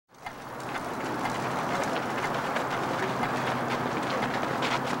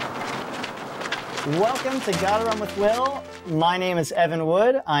Welcome to Gotta Run with Will. My name is Evan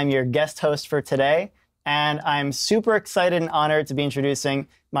Wood. I'm your guest host for today, and I'm super excited and honored to be introducing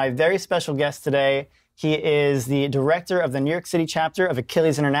my very special guest today. He is the director of the New York City chapter of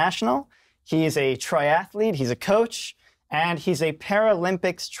Achilles International. He's a triathlete, he's a coach, and he's a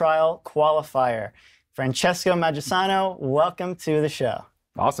Paralympics trial qualifier. Francesco Magisano, welcome to the show.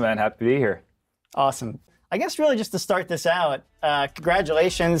 Awesome, man. Happy to be here. Awesome. I guess really just to start this out,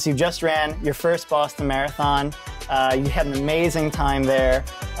 congratulations. You just ran your first Boston Marathon. You had an amazing time there.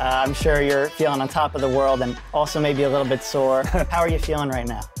 I'm sure you're feeling on top of the world and also maybe a little bit sore. How are you feeling right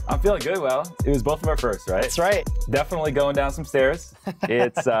now? I'm feeling good. Well, it was both of our first, right? That's right. Definitely going down some stairs.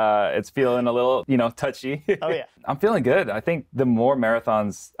 It's feeling a little, touchy. Oh, yeah. I'm feeling good. I think the more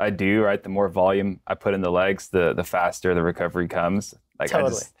marathons I do, right, the more volume I put in the legs, the faster the recovery comes.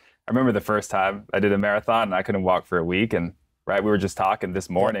 Totally. I remember the first time I did a marathon and I couldn't walk for a week. And right, we were just talking this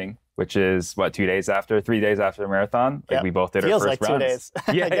morning, which is what, 3 days after the marathon? Like we both did our first runs. Feels like 2 days.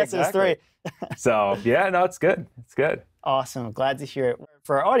 Yeah, I guess exactly. It was 3. So yeah, no, it's good. It's good. Awesome. Glad to hear it.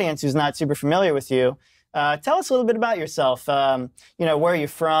 For our audience who's not super familiar with you, tell us a little bit about yourself. Where are you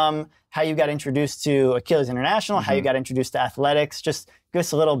from? How you got introduced to Achilles International? How you got introduced to athletics? Just give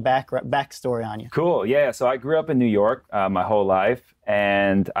us a little backstory on you. Cool. Yeah. So I grew up in New York my whole life,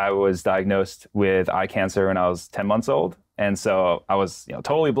 and I was diagnosed with eye cancer when I was 10 months old. And so I was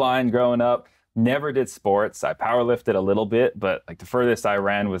totally blind growing up. Never did sports. I powerlifted a little bit, but like the furthest I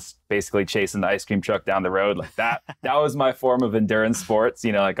ran was basically chasing the ice cream truck down the road. Like that was my form of endurance sports,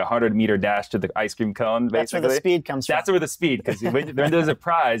 like a 100-meter dash to the ice cream cone, basically. That's where the speed comes from. That's where the speed, because when there's a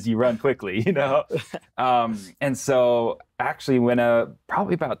prize, you run quickly, And so actually when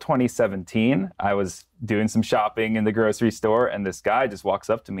probably about 2017, I was doing some shopping in the grocery store, and this guy just walks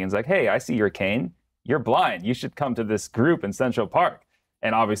up to me and is like, "Hey, I see your cane. You're blind. You should come to this group in Central Park."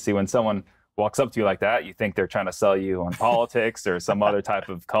 And obviously when someone walks up to you like that, you think they're trying to sell you on politics or some other type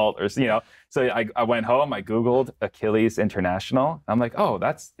of cult, or So I went home, I Googled Achilles International. I'm like, oh,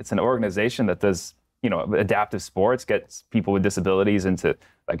 it's an organization that does adaptive sports, gets people with disabilities into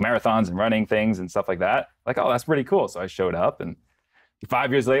like marathons and running things and stuff like that. Like, oh, that's pretty cool. So I showed up, and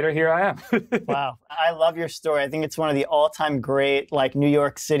 5 years later, here I am. Wow, I love your story. I think it's one of the all-time great, like New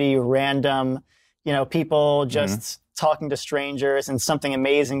York City random, people just talking to strangers and something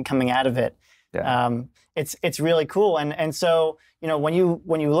amazing coming out of it. Yeah. It's really cool. And so, when you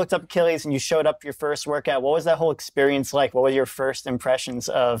looked up Achilles and you showed up your first workout, what was that whole experience like? What were your first impressions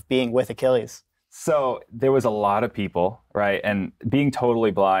of being with Achilles? So there was a lot of people, right? And being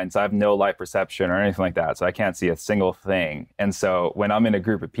totally blind, so I have no light perception or anything like that. So I can't see a single thing. And so when I'm in a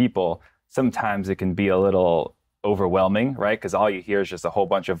group of people, sometimes it can be a little overwhelming, right? Because all you hear is just a whole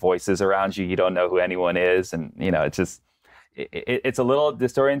bunch of voices around you. You don't know who anyone is. And, it's just... It's a little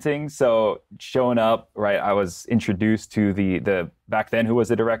disorienting. So showing up, right, I was introduced to the back then who was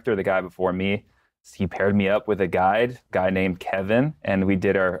the director, the guy before me. He paired me up with a guy named Kevin, and we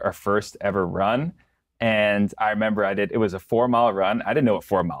did our first ever run. And I remember it was a 4-mile run. I didn't know what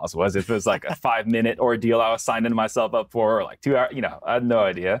 4 miles was. If it was like a 5-minute ordeal I was signing myself up for, or like 2 hours, I had no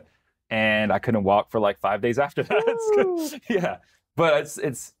idea. And I couldn't walk for like 5 days after that. Yeah. But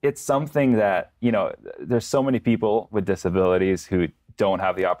it's something that, there's so many people with disabilities who don't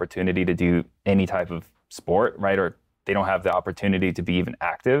have the opportunity to do any type of sport, right? Or they don't have the opportunity to be even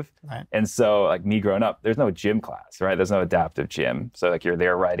active. Right. And so like me growing up, there's no gym class, right? There's no adaptive gym. So like you're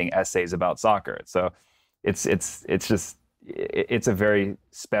there writing essays about soccer. So it's a very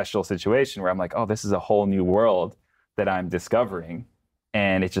special situation where I'm like, oh, this is a whole new world that I'm discovering.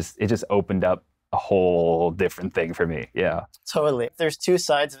 And it just opened up a whole different thing for me. Yeah. Totally. There's two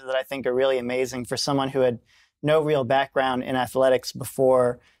sides of it that I think are really amazing for someone who had no real background in athletics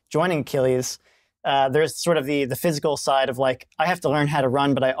before joining Achilles. There's sort of the physical side of like, I have to learn how to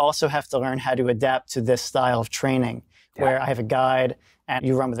run, but I also have to learn how to adapt to this style of training where I have a guide and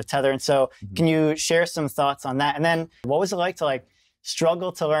you run with a tether. And so can you share some thoughts on that? And then what was it like to like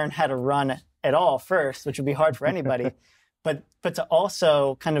struggle to learn how to run at all first, which would be hard for anybody, but to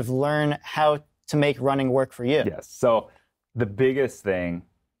also kind of learn how to make running work for you? Yes. So the biggest thing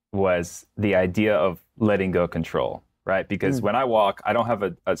was the idea of letting go control, right? Because when I walk, I don't have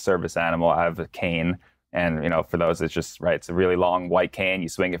a service animal. I have a cane. And, for those, it's just, right, it's a really long white cane. You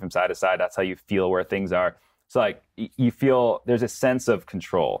swing it from side to side. That's how you feel where things are. So like you feel there's a sense of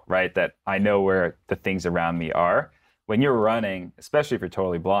control, right? That I know where the things around me are. When you're running, especially if you're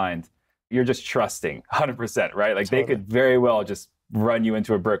totally blind, you're just trusting 100%, right? Like They could very well just run you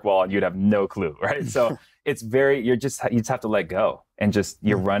into a brick wall and you'd have no clue, right? So it's you just have to let go and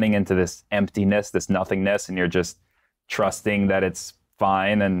you're running into this emptiness, this nothingness, and you're just trusting that it's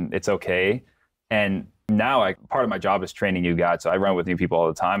fine and it's okay. And now part of my job is training new guys. So I run with new people all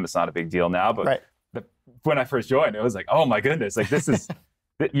the time. It's not a big deal now, but when I first joined, it was like, oh my goodness, like this is,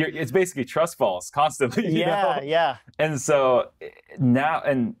 it's basically trust falls constantly. You know? Yeah. And so now,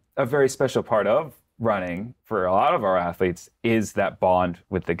 and a very special part of running for a lot of our athletes is that bond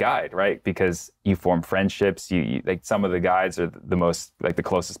with the guide, right? Because you form friendships. You like some of the guides are the most, like the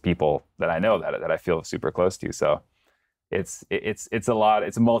closest people that I know that I feel super close to. So it's a lot.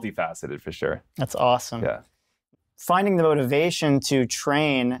 It's multifaceted for sure. That's awesome. Yeah. Finding the motivation to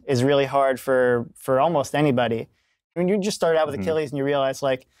train is really hard for almost anybody. When you just started out with Achilles and you realize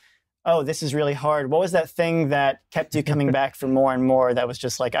like, oh, this is really hard. What was that thing that kept you coming back for more and more that was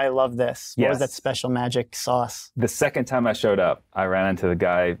just like, I love this? What was that special magic sauce? The second time I showed up, I ran into the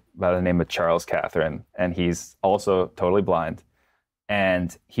guy by the name of Charles Catherine, and he's also totally blind.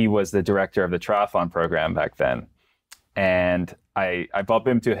 And he was the director of the triathlon program back then. And I bump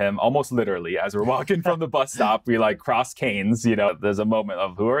into him almost literally as we're walking from the bus stop. We like cross canes, you know, there's a moment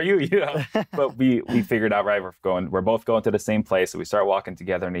of who are you, you know, but we figured out, right, we're both going to the same place. So we start walking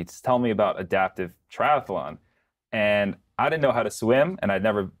together and he's telling me about adaptive triathlon. And I didn't know how to swim and I'd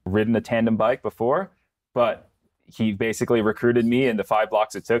never ridden a tandem bike before, but he basically recruited me in the 5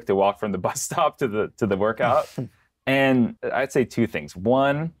 blocks it took to walk from the bus stop to the workout. And I'd say 2 things.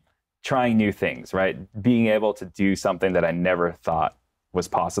 One, trying new things, right? Being able to do something that I never thought was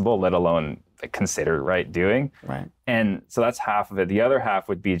possible, let alone consider, right, doing. Right. And so that's half of it. The other half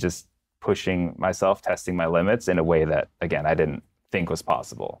would be just pushing myself, testing my limits in a way that, again, I didn't think was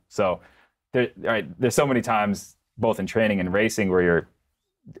possible. So there's so many times, both in training and racing, where you're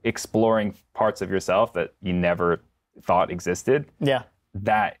exploring parts of yourself that you never thought existed. Yeah.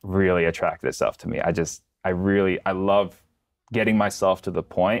 That really attracted itself to me. I love getting myself to the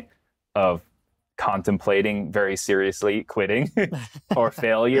point of contemplating very seriously quitting or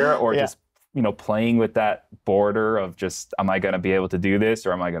failure, or just, you know, playing with that border of just, am I going to be able to do this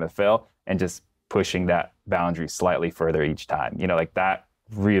or am I going to fail? And just pushing that boundary slightly further each time. You know, like that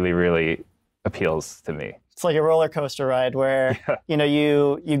really, really appeals to me. It's like a roller coaster ride where, you know,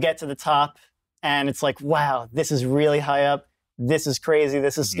 you get to the top and it's like, wow, this is really high up. This is crazy.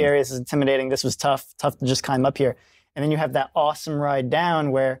 This is scary. This is intimidating. This was tough to just climb up here. And then you have that awesome ride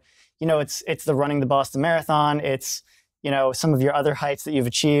down where, you know, it's the running the Boston Marathon. It's, you know, some of your other heights that you've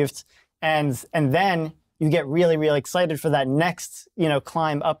achieved. And then you get really, really excited for that next, you know,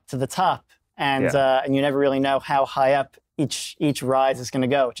 climb up to the top. And and you never really know how high up each rise is going to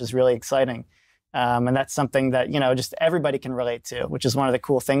go, which is really exciting. And that's something that, you know, just everybody can relate to, which is one of the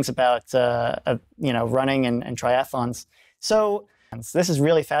cool things about, you know, running and triathlons. So this is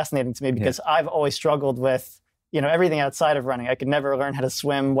really fascinating to me because I've always struggled with, you know, everything outside of running. I could never learn how to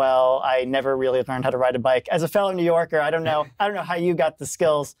swim well. I never really learned how to ride a bike. As a fellow New Yorker, I don't know how you got the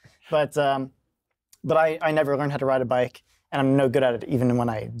skills, but I never learned how to ride a bike, and I'm no good at it even when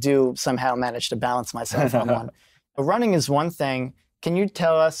I do somehow manage to balance myself on one. Running is one thing. Can you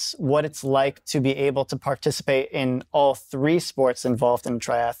tell us what it's like to be able to participate in all 3 sports involved in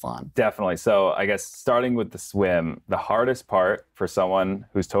triathlon? Definitely. So I guess starting with the swim, the hardest part for someone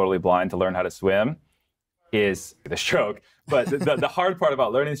who's totally blind to learn how to swim is the stroke. But the hard part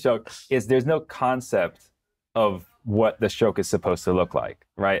about learning the stroke is there's no concept of what the stroke is supposed to look like,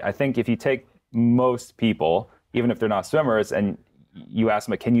 right? I think if you take most people, even if they're not swimmers, and you ask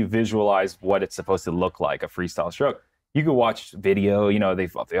them, can you visualize what it's supposed to look like, a freestyle stroke? You can watch video, you know, they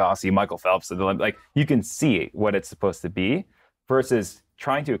see Michael Phelps, and like you can see what it's supposed to be, versus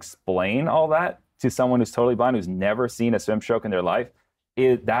trying to explain all that to someone who's totally blind, who's never seen a swim stroke in their life.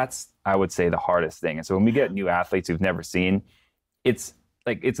 That's, I would say, the hardest thing. And so when we get new athletes who've never seen, it's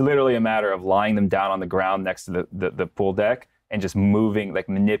literally a matter of lying them down on the ground next to the pool deck and just moving, like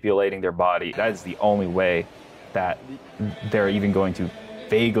manipulating their body. That is the only way that they're even going to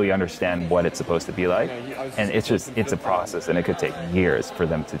vaguely understand what it's supposed to be like. And it's a process, and it could take years for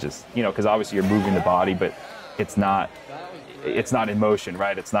them to just, you know, because obviously you're moving the body, but it's not in motion,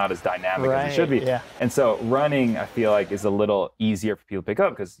 right? It's not as dynamic as it should be. Yeah. And so running, I feel like, is a little easier for people to pick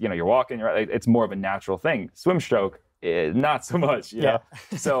up because, you know, you're walking, it's more of a natural thing. Swim stroke, not so much, you know?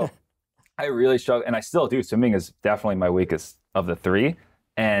 So I really struggle, and I still do. Swimming is definitely my weakest of the 3.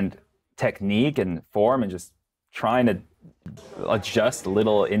 And technique and form and just trying to adjust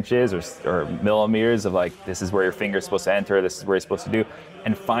little inches or millimeters of like, this is where your finger's supposed to enter, this is where you're supposed to do,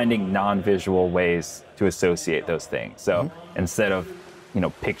 and finding non-visual ways to associate those things. So instead of, you know,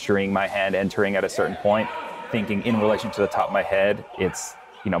 picturing my hand entering at a certain point, thinking in relation to the top of my head, it's,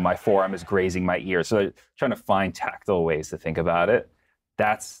 you know, my forearm is grazing my ear. So trying to find tactile ways to think about it.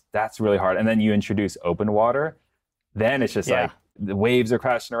 That's really hard. And then you introduce open water, then it's just like, The waves are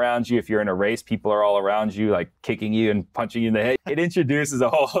crashing around you. If you're in a race, people are all around you, like kicking you and punching you in the head. It introduces a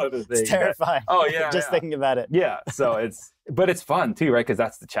whole other thing. It's terrifying. Oh yeah. Just thinking about it. Yeah. So but it's fun too, right? Because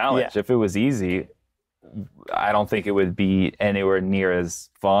that's the challenge. If it was easy, I don't think it would be anywhere near as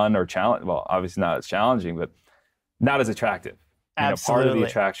fun or challenge. Well, obviously not as challenging, but not as attractive. Absolutely. Part of the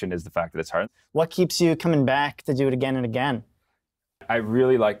attraction is the fact that it's hard. What keeps you coming back to do it again and again? I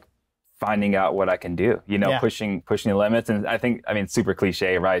really like finding out what I can do, pushing the limits. And I mean, super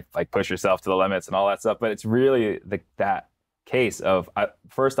cliche, right? Like push yourself to the limits and all that stuff. But it's really that case of,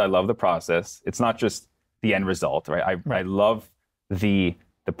 first, I love the process. It's not just the end result, right? I love the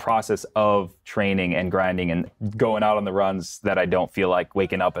process of training and grinding and going out on the runs that I don't feel like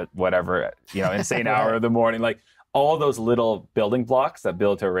waking up at whatever, insane hour of the morning. Like all those little building blocks that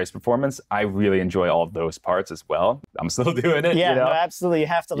build to a race performance, I really enjoy all of those parts as well. I'm still doing it. Yeah, no, absolutely. You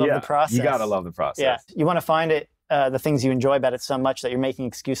have to love the process. You got to love the process. Yeah, you want to find the things you enjoy about it so much that you're making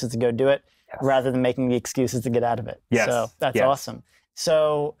excuses to go do it rather than making the excuses to get out of it. Yes. So that's awesome.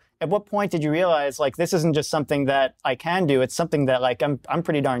 So at what point did you realize, like, this isn't just something that I can do, it's something that, like, I'm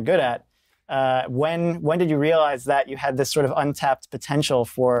pretty darn good at? When did you realize that you had this sort of untapped potential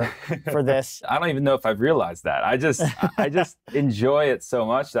for this? I don't even know if I've realized that. I just enjoy it so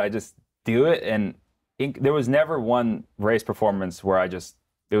much that I just do it. And there was never one race performance where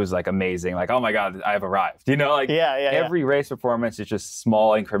it was like amazing, like, oh my God, I have arrived. Every race performance is just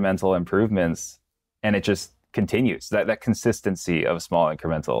small incremental improvements, and it just continues. That consistency of small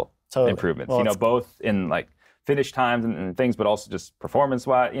incremental improvements. Well, both in like finish times and things, but also just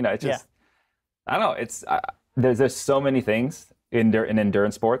performance-wise. It's just I don't know. It's there's so many things in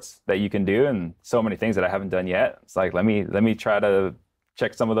endurance sports that you can do, and so many things that I haven't done yet. It's like let me try to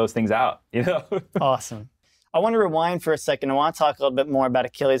check some of those things out. Awesome. I want to rewind for a second. I want to talk a little bit more about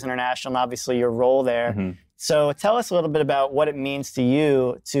Achilles International and obviously your role there. Mm-hmm. So tell us a little bit about what it means to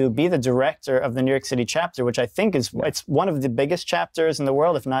you to be the director of the New York City chapter, which I think it's one of the biggest chapters in the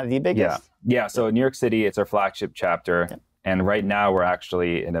world, if not the biggest. Yeah. So New York City, it's our flagship chapter. Yeah. And right now we're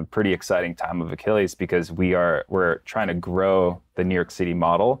actually in a pretty exciting time of Achilles because we're trying to grow the New York City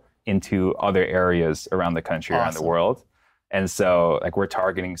model into other areas around the country, around the world. And so like we're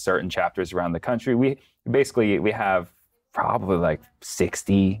targeting certain chapters around the country. We have probably like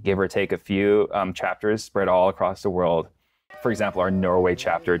 60, give or take a few, chapters spread all across the world. For example, our Norway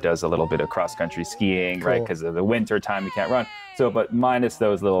chapter does a little bit of cross-country skiing, right? Because of the winter time, you can't run. So, but minus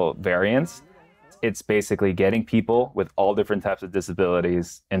those little variants, it's basically getting people with all different types of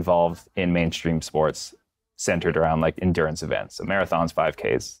disabilities involved in mainstream sports centered around like endurance events, so marathons,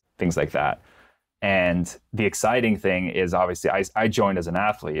 5Ks, things like that. And the exciting thing is obviously I joined as an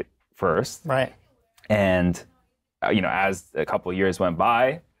athlete first. Right. And as a couple of years went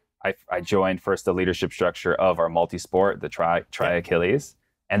by, I joined first the leadership structure of our multi-sport, the Tri-Achilles,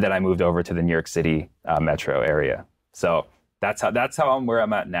 and then I moved over to the New York City metro area. So that's how I'm where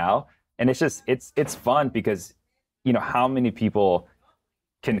I'm at now. And it's just, it's fun because, how many people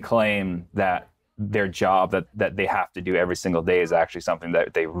can claim that their job that they have to do every single day is actually something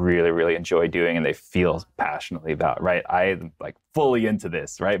that they really, really enjoy doing and they feel passionately about, right? I'm like fully into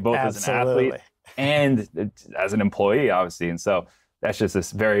this, right? Both as an athlete and as an employee, obviously. And so that's just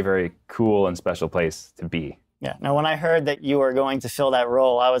this very, very cool and special place to be. Yeah. Now, when I heard that you were going to fill that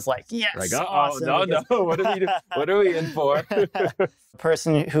role, I was like, yes, like, awesome. No. What are we in for? The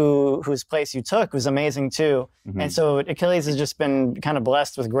person whose place you took was amazing too. Mm-hmm. And so Achilles has just been kind of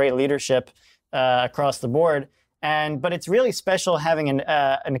blessed with great leadership across the board. But it's really special having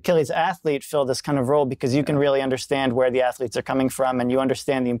an Achilles athlete fill this kind of role because you can really understand where the athletes are coming from and you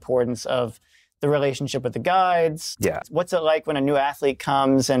understand the importance of the relationship with the guides. Yeah. What's it like when a new athlete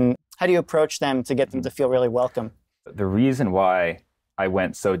comes and how do you approach them to get them to feel really welcome? The reason why I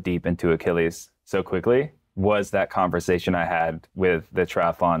went so deep into Achilles so quickly was that conversation I had with the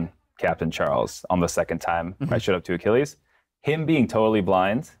triathlon captain, Charles, on the second time I showed up to Achilles. Him being totally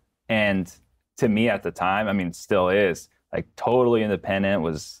blind, and to me at the time, I mean, still is, like totally independent,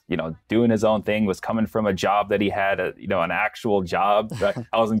 was, doing his own thing, was coming from a job that he had, an actual job. Right?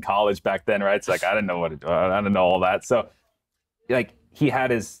 I was in college back then, right? It's like, I didn't know I didn't know all that. So like he had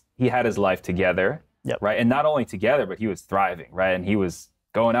his life together, right? And not only together, but he was thriving, right? And he was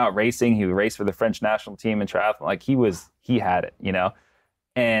going out racing. He raced for the French national team in triathlon. Like he had it,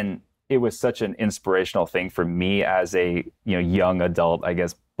 and it was such an inspirational thing for me as a, young adult, I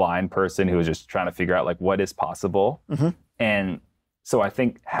guess, blind person who was just trying to figure out like what is possible. Mm-hmm. And so I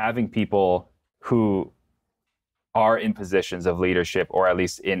think having people who are in positions of leadership or at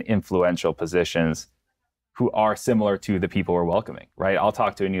least in influential positions who are similar to the people we're welcoming, right? I'll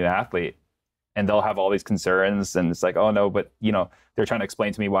talk to a new athlete and they'll have all these concerns, and it's like, oh no, but they're trying to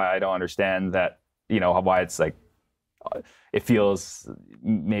explain to me why I don't understand that, why it's like, it feels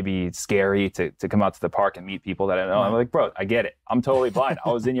maybe scary to come out to the park and meet people that I know. I'm like, bro, I get it. I'm totally blind.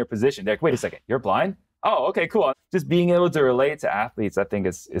 I was in your position. They're like, wait a second, you're blind? Oh, okay, cool. Just being able to relate to athletes, I think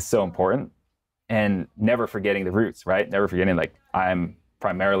is so important, and never forgetting the roots, right? Never forgetting, like, I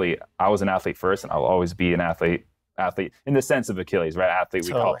was an athlete first, and I'll always be an athlete in the sense of Achilles, right? Athlete,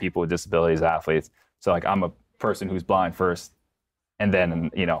 we call people with disabilities athletes. So like, I'm a person who's blind first, and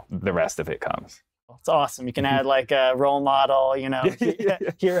then, the rest of it comes. It's awesome. You can add like a role model,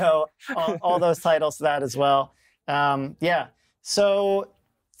 hero, all those titles to that as well. So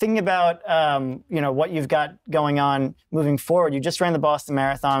thinking about, what you've got going on moving forward, you just ran the Boston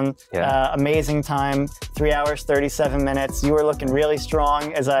Marathon, amazing time, 3 hours, 37 minutes. You were looking really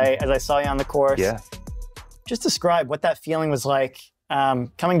strong as I saw you on the course. Yeah. Just describe what that feeling was like,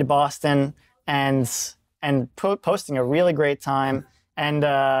 coming to Boston and posting a really great time. And,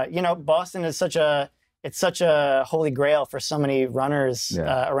 Boston is such a holy grail for so many runners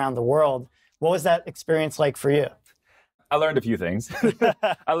around the world. What was that experience like for you? I learned a few things.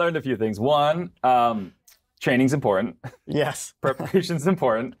 One, training's important. Yes. Preparation's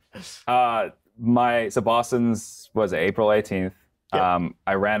important. So Boston's was April 18th. Yep.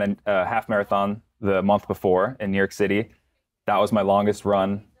 I ran a half marathon the month before in New York City. That was my longest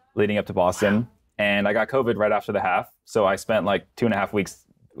run leading up to Boston. Wow. And I got COVID right after the half. So I spent like 2.5 weeks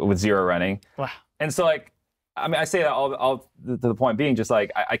with zero running. Wow. And so I say that all to the point being just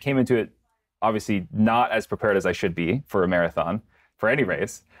like, I came into it obviously not as prepared as I should be for a marathon, for any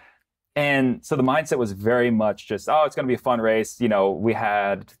race. And so the mindset was very much just, it's going to be a fun race. We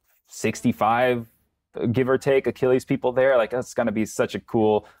had 65, give or take, Achilles people there. Like, it's going to be such a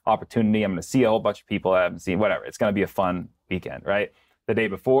cool opportunity. I'm going to see a whole bunch of people I haven't seen, whatever. It's going to be a fun weekend, right? The day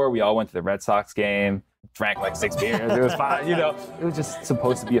before, we all went to the Red Sox game, drank like 6 beers. It was fine, It was just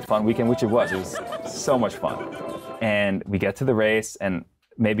supposed to be a fun weekend, which it was. It was so much fun. And we get to the race, and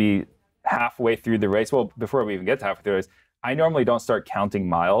maybe halfway through the race, well, before we even get to halfway through the race, I normally don't start counting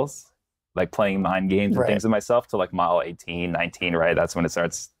miles, like playing mind games and things with myself, till like mile 18, 19, right? That's when it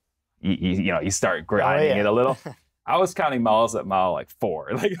starts, you start grinding it a little. I was counting miles at mile like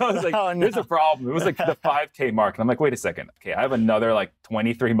 4. Like, I was like, there's a problem. It was like the 5K mark. And I'm like, wait a second. Okay, I have another like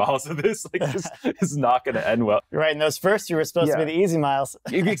 23 miles of this. Like, this is not going to end well. Right. And those first 2 were supposed to be the easy miles.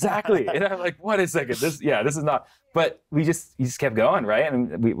 Exactly. And I'm like, wait a second. This is not. But you just kept going, right?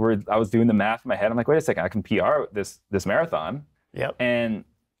 And I was doing the math in my head. I'm like, wait a second. I can PR this marathon. Yep. And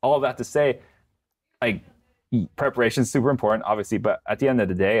all of that to say, like, preparation is super important, obviously, but at the end of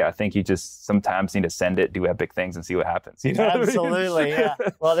the day, I think you just sometimes need to send it, do epic things, and see what happens. Absolutely, yeah.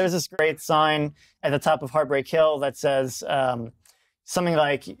 Well, there's this great sign at the top of Heartbreak Hill that says something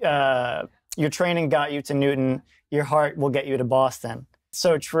like, your training got you to Newton, your heart will get you to Boston.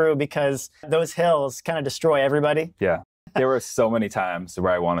 So true, because those hills kind of destroy everybody. Yeah. There were so many times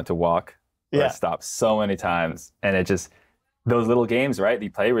where I wanted to walk, I stopped so many times, and it just, those little games, right?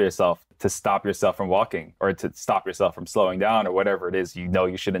 You play with yourself to stop yourself from walking, or to stop yourself from slowing down, or whatever it is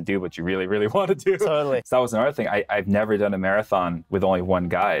you shouldn't do, but you really, really want to do. Totally. So that was another thing. I've never done a marathon with only one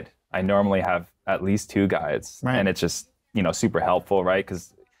guide. I normally have at least 2 guides. Right. And it's just, super helpful, right?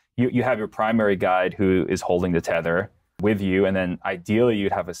 Because you have your primary guide who is holding the tether with you. And then ideally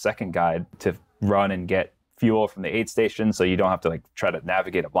you'd have a second guide to run and get fuel from the aid station, so you don't have to like try to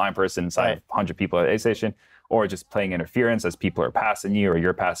navigate a blind person inside 100 people at the aid station, or just playing interference as people are passing you or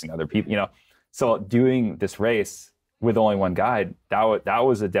you're passing other people, So doing this race with only one guide, that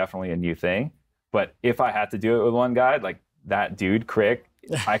was definitely a new thing. But if I had to do it with one guide, like that dude, Crick,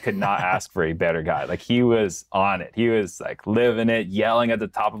 I could not ask for a better guide. Like, he was on it. He was like living it, yelling at the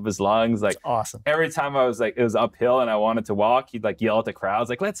top of his lungs. Like, that's awesome. Every time I was like, it was uphill and I wanted to walk, he'd like yell at the crowds,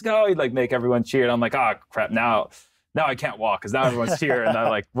 like, let's go. He'd like make everyone cheer. And I'm like, oh crap, now I can't walk because now everyone's cheering. And I'm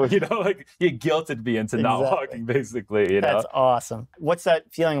like, well, like, you guilted me into not walking, basically. That's awesome. What's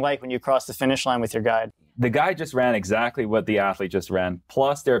that feeling like when you cross the finish line with your guide? The guy just ran exactly what the athlete just ran.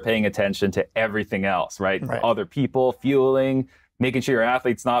 Plus, they're paying attention to everything else, right? Other people, fueling, making sure your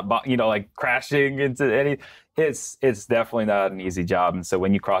athlete's not, like crashing into any. It's definitely not an easy job. And so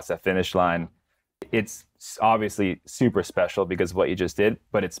when you cross that finish line, it's obviously super special because of what you just did,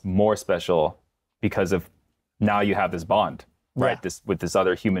 but it's more special because of now you have this bond, right? With this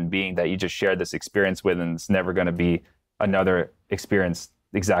other human being that you just shared this experience with, and it's never going to be another experience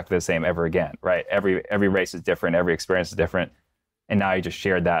exactly the same ever again, right? Every race is different, every experience is different, and now you just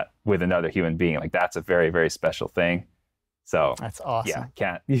shared that with another human being. Like, that's a very, very special thing. So That's awesome.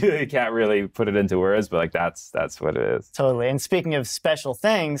 yeah, you can't really put it into words, but like that's what it is. Totally. And speaking of special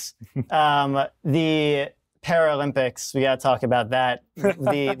things, the Paralympics, we got to talk about that.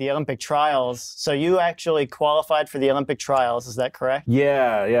 The Olympic trials. So you actually qualified for the Olympic trials, is that correct?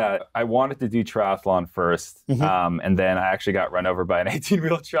 Yeah. I wanted to do triathlon first, and then I actually got run over by an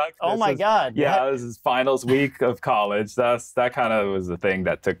 18-wheel truck. Oh my God! Yeah, this is finals week of college. That kind of was the thing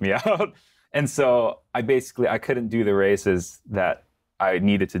that took me out. And so I couldn't do the races that I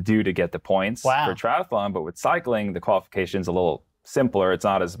needed to do to get the points for triathlon. But with cycling, the qualification's a little simpler. It's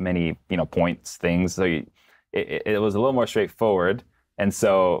not as many, points things. So it was a little more straightforward. And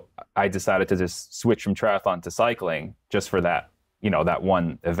so I decided to just switch from triathlon to cycling just for that, that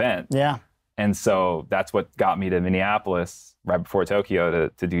one event. Yeah. And so that's what got me to Minneapolis right before Tokyo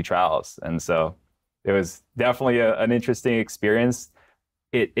to do trials. And so it was definitely an interesting experience.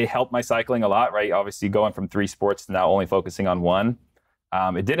 It helped my cycling a lot, right? Obviously going from 3 sports to now only focusing on one.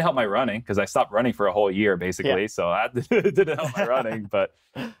 It didn't help my running because I stopped running for a whole year basically. Yeah. So that didn't help my running, but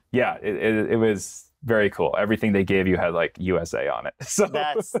yeah, it was very cool. Everything they gave you had like USA on it. So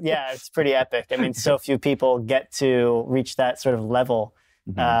it's pretty epic. I mean, so few people get to reach that sort of level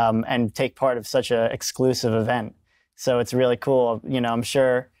and take part of such an exclusive event. So it's really cool. I'm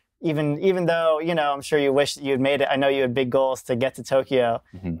sure even though, I'm sure you wish that you'd made it. I know you had big goals to get to Tokyo,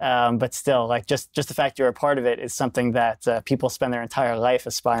 but still, like just the fact you're a part of it is something that people spend their entire life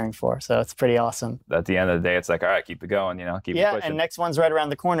aspiring for. So it's pretty awesome. At the end of the day, it's like, all right, keep it going, keep it pushing. And next one's right around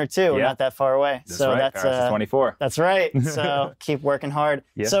the corner too, not that far away. That's 24. That's right. So keep working hard.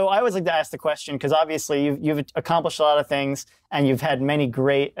 Yeah. So I always like to ask the question, because obviously you've accomplished a lot of things and you've had many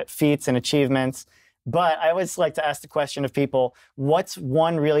great feats and achievements. But I always like to ask the question of people, what's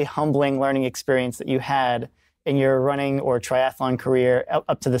one really humbling learning experience that you had in your running or triathlon career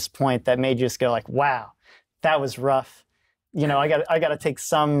up to this point that made you just go like, wow, that was rough. I got to take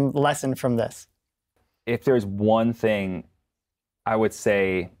some lesson from this. If there's one thing I would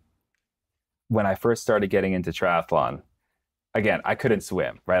say, when I first started getting into triathlon, again, I couldn't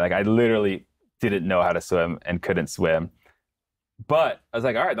swim, right? Like I literally didn't know how to swim and couldn't swim. But I was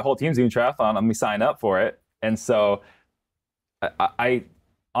like, all right, the whole team's doing triathlon. Let me sign up for it. And so I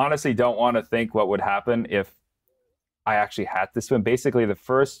honestly don't want to think what would happen if I actually had to swim. Basically, the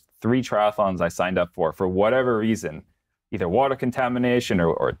first 3 triathlons I signed up for whatever reason, either water contamination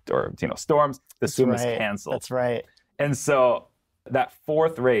or storms, the swim was canceled. That's right. And so that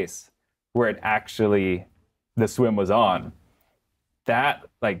 4th race where the swim was on, that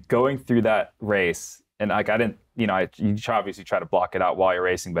like going through that race, and like I didn't, you obviously try to block it out while you're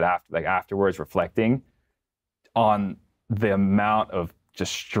racing, but afterwards reflecting on the amount of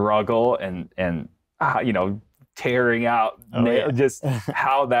just struggle and tearing out, just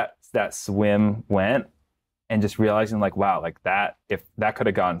how that swim went, and just realizing like, wow, like that, if that could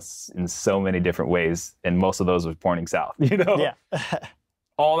have gone in so many different ways, and most of those was pointing south, Yeah.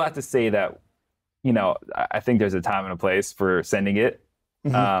 All that to say that, I think there's a time and a place for sending it.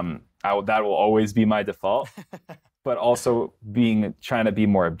 That will always be my default, but also trying to be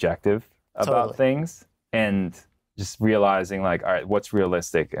more objective about things, and just realizing like, all right, what's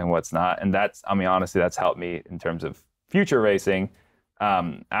realistic and what's not. And honestly, that's helped me in terms of future racing.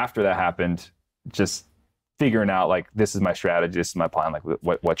 After that happened, just figuring out like, this is my strategy, this is my plan, like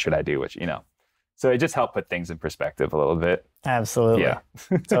what should I do, so it just helped put things in perspective a little bit. Absolutely. Yeah.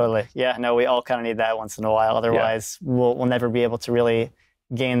 Totally. Yeah, no, we all kind of need that once in a while. Otherwise, we'll never be able to really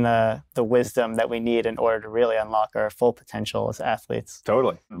gain the wisdom that we need in order to really unlock our full potential as athletes.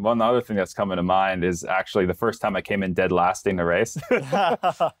 Totally. One other thing that's coming to mind is actually the first time I came in dead last in the race.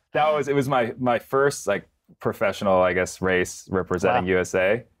 It was my first like professional, I guess, race representing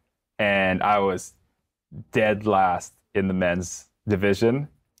USA. And I was dead last in the men's division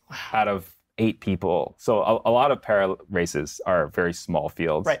out of 8 people. So a lot of para races are very small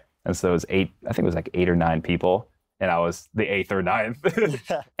fields. Right. And so it was 8, I think it was like 8 or 9 people. And I was the 8th or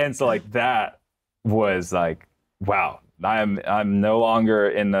 9th. And so like that was like, wow, I'm no longer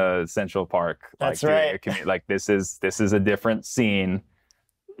in the Central Park. That's right. Like this is a different scene.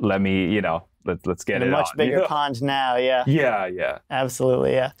 Let me, let's get it on. A much bigger pond now. Yeah. Yeah.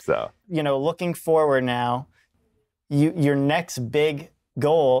 Absolutely. Yeah. So, looking forward now, your next big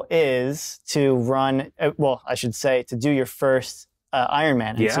goal is to run, to do your first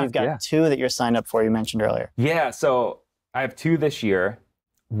Ironman. And so you've got 2 that you're signed up for, you mentioned earlier. Yeah, so I have 2 this year.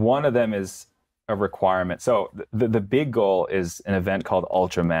 One of them is a requirement. So the big goal is an event called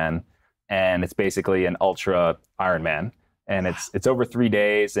Ultraman, and it's basically an ultra Ironman. And it's over 3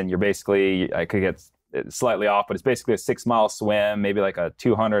 days, and you're basically, I could get it's slightly off, but it's basically a 6-mile swim, maybe like a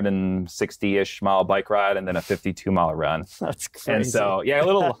 260-ish mile bike ride, and then a 52-mile run. That's crazy. And so, yeah, a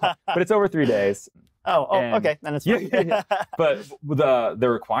little, but it's over 3 days. Okay, then it's fine. Yeah. But the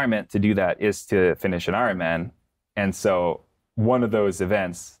requirement to do that is to finish an Ironman. And so one of those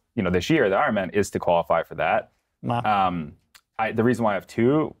events, this year, the Ironman, is to qualify for that. Wow. The reason why I have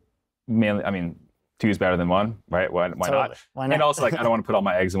two, mainly, I mean, two is better than one, right? Why Totally. not? Why not? And also, like, I don't want to put all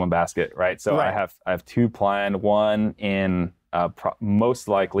my eggs in one basket, right? So Right. I have two planned. One in most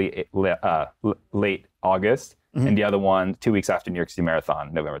likely late August, and the other one 2 weeks after New York City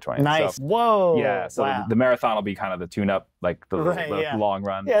Marathon, November 20th. Nice. So, Whoa. yeah. So wow. the marathon will be kind of the tune-up, like the yeah. long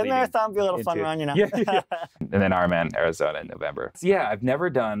run. Yeah, the marathon will be a little fun run, Yeah. And then Ironman Arizona in November. So yeah, I've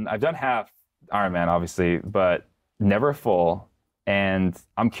done half Ironman, obviously, but never full. And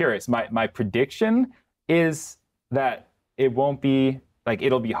I'm curious. My prediction is that it won't be like,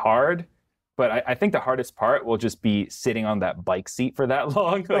 it'll be hard, but I think the hardest part will just be sitting on that bike seat for that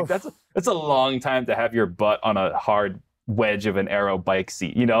long. Like that's a long time to have your butt on a hard wedge of an aero bike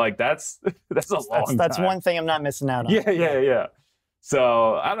seat. Like that's a long time. That's one thing I'm not missing out on. Yeah.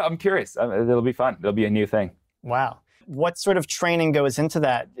 So I'm curious. It'll be fun. It'll be a new thing. Wow. What sort of training goes into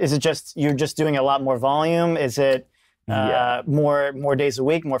that? Is it just you're just doing a lot more volume? Is it more days a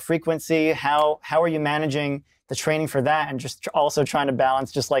week, more frequency? How are you managing the training for that and just also trying to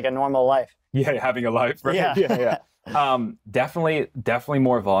balance just like a normal life? Yeah, having a life, right? Yeah. Definitely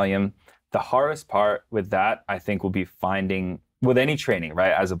more volume. The hardest part with that, I think, will be finding, with any training,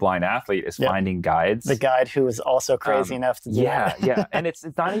 right, as a blind athlete, is finding guides. The guide who is also crazy enough to do that. Yeah. And it's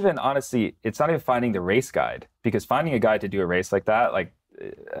not even, honestly, it's not even finding the race guide, because finding a guide to do a race like that, like,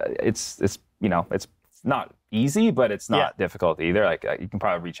 it's not easy, but it's not difficult either. Like, you can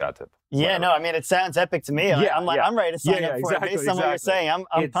probably reach out to. Yeah, no, I mean, it sounds epic to me. I'm ready to sign up for it. Based on what you're saying,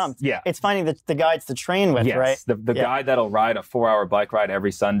 I'm pumped. Yeah. It's finding the guides to train with, right? The guide that'll ride a 4-hour bike ride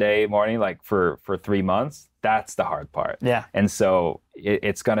every Sunday morning, like for 3 months, that's the hard part. Yeah. And so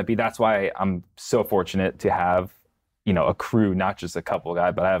it's going to be, that's why I'm so fortunate to have, a crew, not just a couple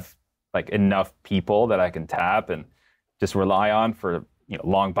guys, but I have like enough people that I can tap and just rely on for,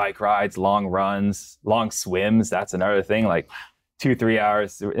 long bike rides, long runs, long swims. That's another thing, like 2-3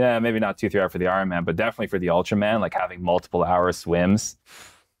 hours. Yeah, maybe not 2-3 hours for the Ironman, but definitely for the Ultraman, like having multiple hour swims.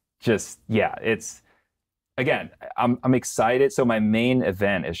 It's, again, I'm excited. So my main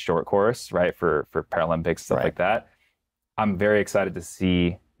event is short course, right? For Paralympics, stuff like that. I'm very excited to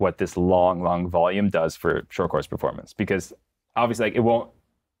see what this long volume does for short course performance, because obviously, like, it won't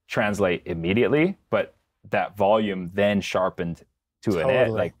translate immediately, but that volume then sharpened to an edge,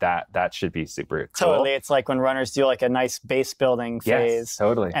 like that should be super cool. Totally. It's like when runners do like a nice base building phase. Yes,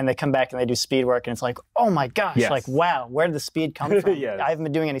 totally. And they come back and they do speed work and it's like, oh my gosh, like, wow, where did the speed come from? I haven't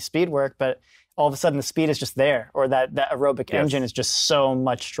been doing any speed work, but all of a sudden the speed is just there, or that aerobic engine is just so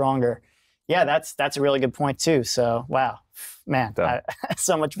much stronger. Yeah, that's a really good point too. So, wow, man,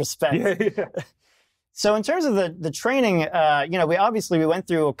 so much respect. Yeah. So in terms of the training, we went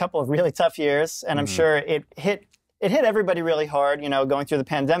through a couple of really tough years, and I'm sure it hit everybody really hard, going through the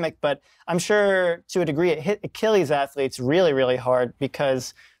pandemic, but I'm sure to a degree it hit Achilles athletes really, really hard,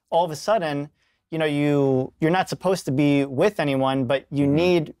 because all of a sudden, you're not supposed to be with anyone, but you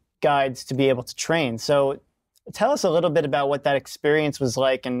need guides to be able to train. So tell us a little bit about what that experience was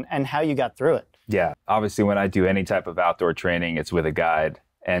like and how you got through it. Yeah, obviously when I do any type of outdoor training, it's with a guide.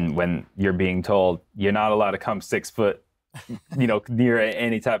 And when you're being told you're not allowed to come 6 foot, near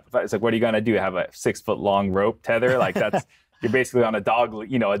any type of, it's like, what are you going to do? Have a 6 foot long rope tether? Like you're basically on a dog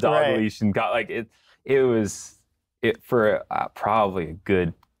leash, and got like, it was for probably a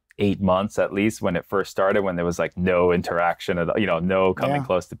good 8 months at least when it first started, when there was like no interaction at all, no coming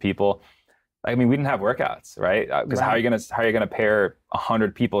close to people. I mean, we didn't have workouts, right? Because how are you gonna pair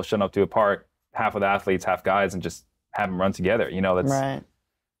 100 people showing up to a park, half with athletes, half guides, and just have them run together?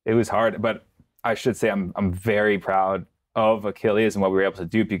 It was hard, but I should say I'm very proud of Achilles and what we were able to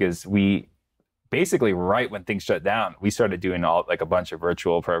do, because we basically, right when things shut down, we started doing a bunch of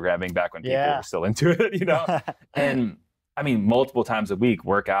virtual programming back when people were still into it, and I mean, multiple times a week,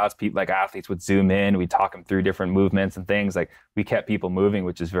 workouts, people, like athletes would Zoom in, we'd talk them through different movements and things. Like, we kept people moving,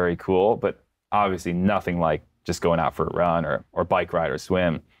 which is very cool, but obviously nothing like just going out for a run or bike ride or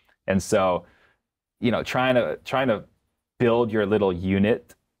swim. And so, trying to build your little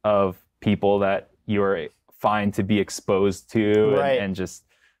unit of people that you're fine to be exposed to, and just,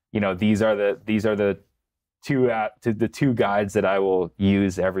 these are the two guides that I will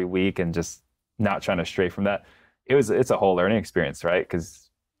use every week, and just not trying to stray from that. It's a whole learning experience, right? Because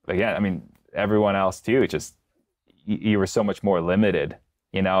again, I mean, everyone else too, just you were so much more limited,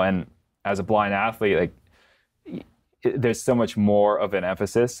 and as a blind athlete, like there's so much more of an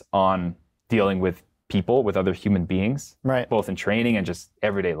emphasis on dealing with people, with other human beings, Right. both in training and just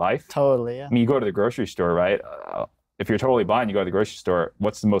everyday life. Totally, yeah. I mean, you go to the grocery store, right? If you're totally blind, you go to the grocery store,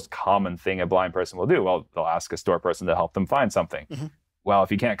 what's the most common thing a blind person will do? Well, they'll ask a store person to help them find something. Mm-hmm. Well,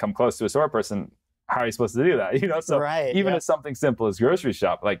 if you can't come close to a store person, how are you supposed to do that? You know, so Right, even yeah. as something simple as grocery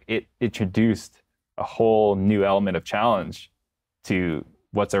shop, like it introduced a whole new element of challenge to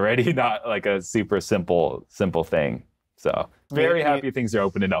what's already not like a super simple thing. So very happy things are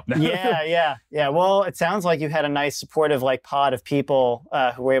opening up now. Yeah. Well, it sounds like you had a nice supportive like pod of people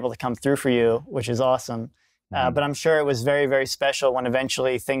who were able to come through for you, which is awesome. But I'm sure it was very, very special when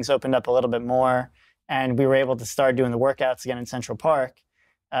eventually things opened up a little bit more and we were able to start doing the workouts again in Central Park.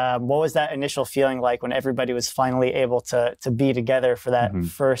 What was that initial feeling like when everybody was finally able to be together for that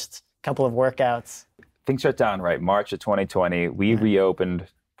first couple of workouts? Things shut down, right? March of 2020. We reopened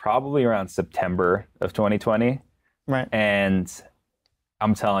probably around September of 2020. Right. And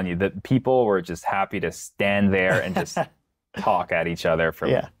I'm telling you that people were just happy to stand there and just talk at each other from,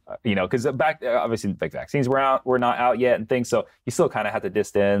 you know, because back obviously like vaccines were not out yet and things. So you still kind of had to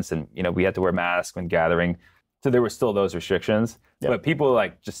distance and, you know, we had to wear masks when gathering. So there were still those restrictions, but people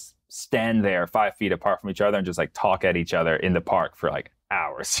like just stand there 5 feet apart from each other and just like talk at each other in the park for like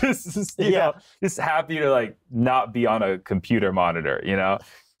hours. just, you know, just happy to like not be on a computer monitor, you know?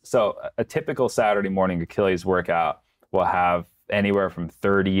 So a typical Saturday morning Achilles workout will have anywhere from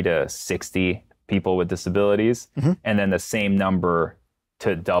 30 to 60 people with disabilities, and then the same number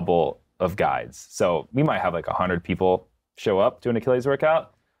to double of guides. So we might have like 100 people show up to an Achilles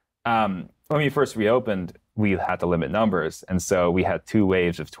workout. When we first reopened, we had to limit numbers. And so we had 2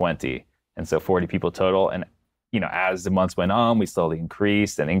 waves of 20. And so 40 people total. And, you know, as the months went on, we slowly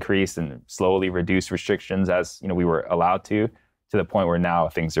increased and slowly reduced restrictions as, you know, we were allowed to the point where now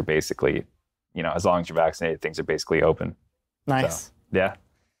things are basically, you know, as long as you're vaccinated, things are basically open. Nice. So, yeah.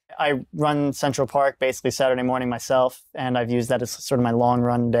 I run Central Park basically Saturday morning myself, and I've used that as sort of my long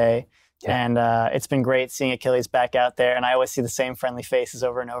run day. Yeah. And it's been great seeing Achilles back out there, and I always see the same friendly faces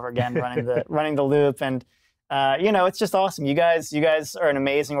over and over again running the loop. And you know, it's just awesome. You guys are an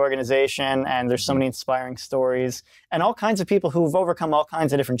amazing organization, and there's so many inspiring stories and all kinds of people who've overcome all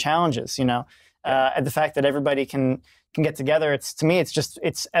kinds of different challenges. You know, and the fact that everybody can get together, to me,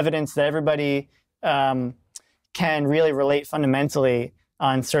 it's evidence that everybody can really relate fundamentally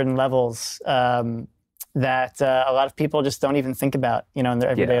on certain levels that a lot of people just don't even think about, you know, in their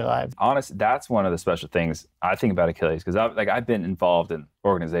everyday lives. Honestly, that's one of the special things I think about Achilles, because I've been involved in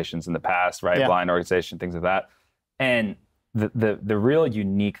organizations in the past, right? Blind organization, things like that. And the real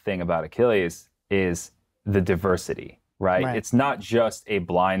unique thing about Achilles is the diversity, right? It's not just a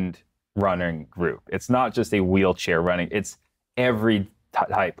blind running group. It's not just a wheelchair running. It's every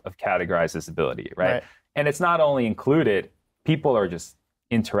type of categorized disability, right? And it's not only included, people are just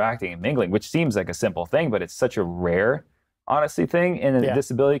interacting and mingling, which seems like a simple thing, but it's such a rare, honestly, thing in the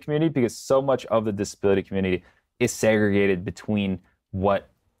disability community, because so much of the disability community is segregated between what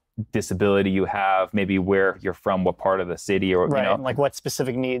disability you have, maybe where you're from, what part of the city, or you know, like what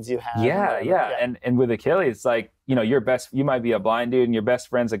specific needs you have. And with Achilles, it's like, you know, you might be a blind dude and your best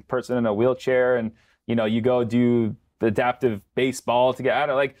friend's a person in a wheelchair, and you know, you go do the adaptive baseball to get out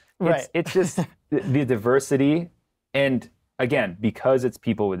of, like, it's just the diversity. And again, because it's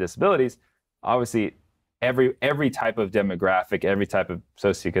people with disabilities, obviously every type of demographic, every type of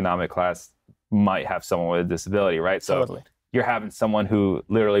socioeconomic class might have someone with a disability, right? So you're having someone who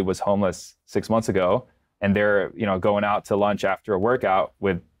literally was homeless 6 months ago, and they're, you know, going out to lunch after a workout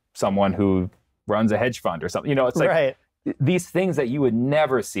with someone who runs a hedge fund or something. You know, it's like these things that you would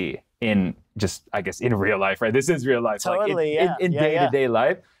never see in just, I guess, in real life, right? This is real life. Totally, in day-to-day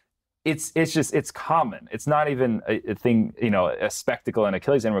life. It's common. It's not even a thing, you know, a spectacle in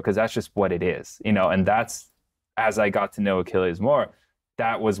Achilles anymore, because that's just what it is, you know. And that's, as I got to know Achilles more,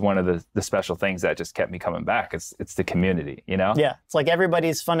 that was one of the special things that just kept me coming back. It's the community, you know? Yeah, it's like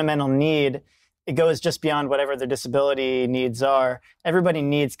everybody's fundamental need, it goes just beyond whatever their disability needs are. Everybody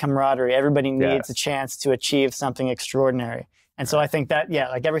needs camaraderie. Everybody needs a chance to achieve something extraordinary. And so I think that,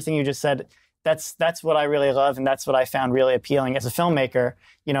 like everything you just said, that's what I really love, and that's what I found really appealing as a filmmaker,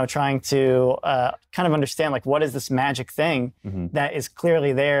 you know, trying to kind of understand, like, what is this magic thing that is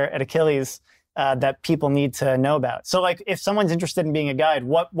clearly there at Achilles that people need to know about. So, like, if someone's interested in being a guide,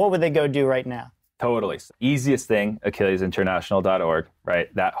 what would they go do right now? Totally. Easiest thing, AchillesInternational.org,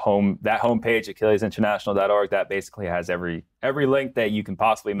 right? That homepage, AchillesInternational.org, that basically has every link that you can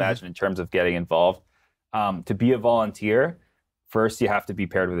possibly imagine in terms of getting involved. To be a volunteer, first you have to be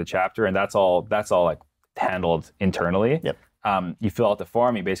paired with a chapter, and that's all like handled internally. you fill out the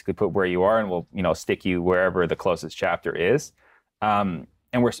form, you basically put where you are, and we'll, you know, stick you wherever the closest chapter is. And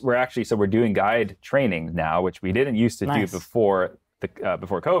we're actually, so we're doing guide training now, which we didn't used to do before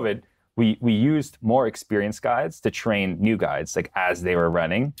COVID. We used more experienced guides to train new guides, like as they were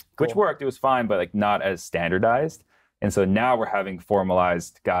running, which worked. It was fine, but like not as standardized. And so now we're having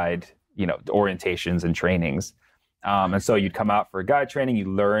formalized guide, you know, orientations and trainings. And so you'd come out for a guide training, you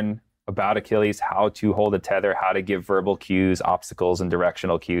learn about Achilles, how to hold a tether, how to give verbal cues, obstacles and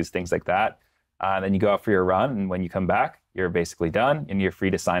directional cues, things like that. Then you go out for your run, and when you come back, you're basically done, and you're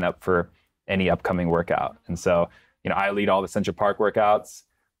free to sign up for any upcoming workout. And so, you know, I lead all the Central Park workouts.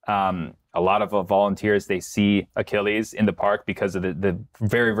 A lot of volunteers, they see Achilles in the park because of the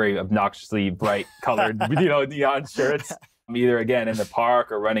very, very obnoxiously bright colored, you know, neon shirts, either again in the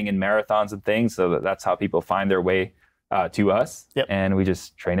park or running in marathons and things. So that's how people find their way to us. And we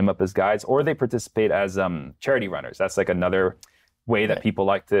just train them up as guides, or they participate as charity runners. That's like another way that people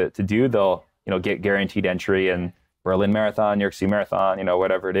like to do. They'll, you know, get guaranteed entry in Berlin Marathon, New York City Marathon, you know,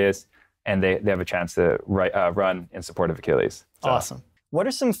 whatever it is. And they have a chance to run in support of Achilles. So. Awesome. What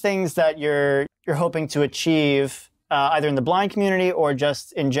are some things that you're hoping to achieve either in the blind community or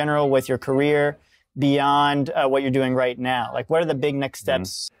just in general with your career beyond what you're doing right now? Like, what are the big next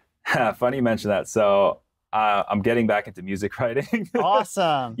steps? Funny you mention that. So I'm getting back into music writing.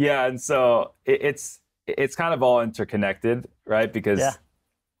 Awesome. Yeah, and so it's kind of all interconnected, right? Because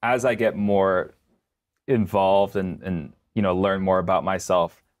as I get more involved and you know, learn more about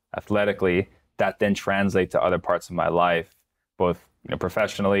myself athletically, that then translates to other parts of my life, both, you know,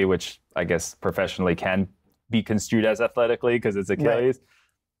 professionally, which I guess professionally can be construed as athletically because it's Achilles,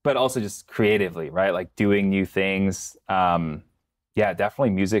 but also just creatively, right? Like doing new things. Yeah,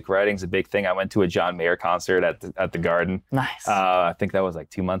 definitely music writing's a big thing. I went to a John Mayer concert at the Garden. Nice. I think that was like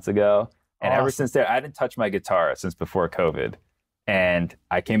 2 months ago. And ever since there, I didn't touch my guitar since before COVID. And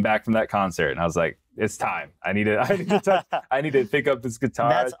I came back from that concert and I was like, it's time. I need to pick up this guitar.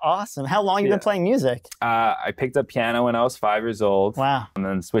 That's awesome. How long have you been playing music? I picked up piano when I was 5 years old. Wow. And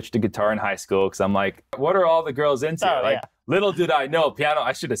then switched to guitar in high school because I'm like, what are all the girls into? Little did I know piano,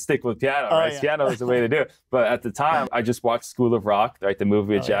 I should have stick with piano, right? Piano is the way to do it. But at the time, I just watched School of Rock, right? The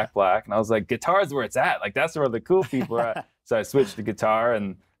movie with Jack Black. And I was like, guitar is where it's at. Like, that's where the cool people are at. So I switched to guitar,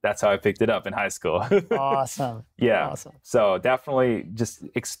 and that's how I picked it up in high school. Awesome. Yeah. Awesome. So definitely just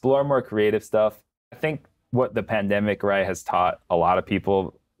explore more creative stuff. I think what the pandemic, right, has taught a lot of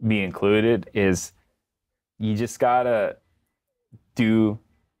people, me included, is you just gotta do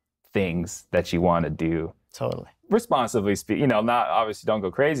things that you want to do. Totally. Responsibly speak, you know, not obviously don't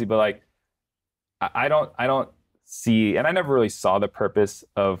go crazy, but like I don't see, and I never really saw the purpose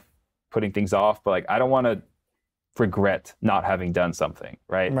of putting things off, but like I don't want to regret not having done something,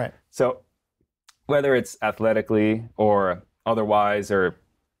 right? Right. So whether it's athletically or otherwise, or,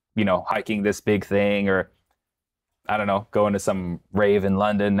 you know, hiking this big thing, or I don't know, going to some rave in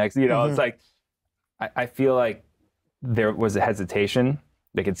London next, you know, it's like, I feel like there was a hesitation.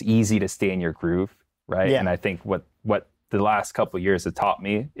 Like, it's easy to stay in your groove, right? Yeah. And I think what the last couple of years have taught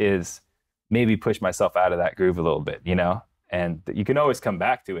me is maybe push myself out of that groove a little bit, you know? And you can always come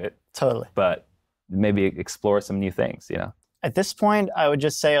back to it. Totally. But maybe explore some new things, you know? At this point, I would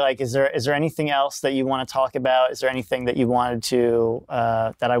just say, like, is there anything else that you want to talk about? Is there anything that you wanted to,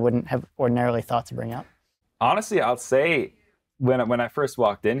 that I wouldn't have ordinarily thought to bring up? Honestly, I'll say when I first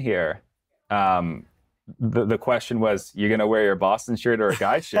walked in here, the question was, you're going to wear your Boston shirt or a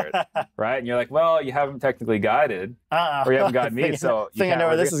guide shirt, right? And you're like, well, you haven't technically guided, or you haven't guided me, so I think I know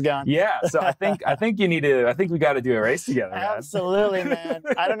where this is going. Yeah, so I think we got to do a race together, man. Absolutely, man.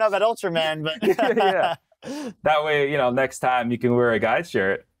 I don't know about Ultraman, but yeah. That way, you know, next time you can wear a guide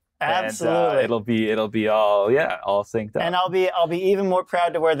shirt. Absolutely. And, it'll be all synced up. And I'll be even more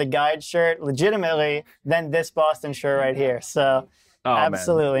proud to wear the guide shirt legitimately than this Boston shirt right here. So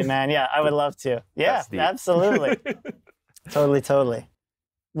absolutely, man. Yeah, I would love to. Yeah, absolutely. Totally.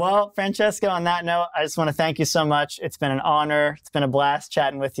 Well, Francesco, on that note, I just want to thank you so much. It's been an honor. It's been a blast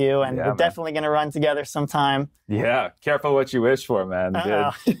chatting with you, and we're definitely going to run together sometime. Yeah, careful what you wish for, man.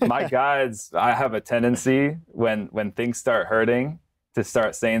 My guides, I have a tendency when things start hurting to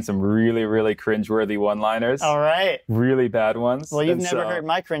start saying some really, really cringeworthy one-liners. All right. Really bad ones. Well, you've never heard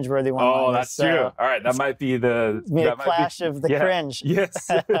my cringeworthy one-liners. Oh, that's true. All right, that might be the clash of the cringe.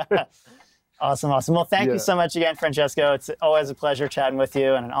 Yes. Awesome. Well, thank you so much again, Francesco. It's always a pleasure chatting with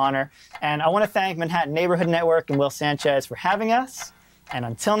you and an honor. And I want to thank Manhattan Neighborhood Network and Will Sanchez for having us. And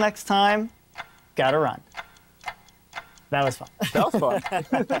until next time, gotta run. That was fun. That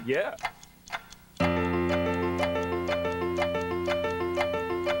was fun. Yeah.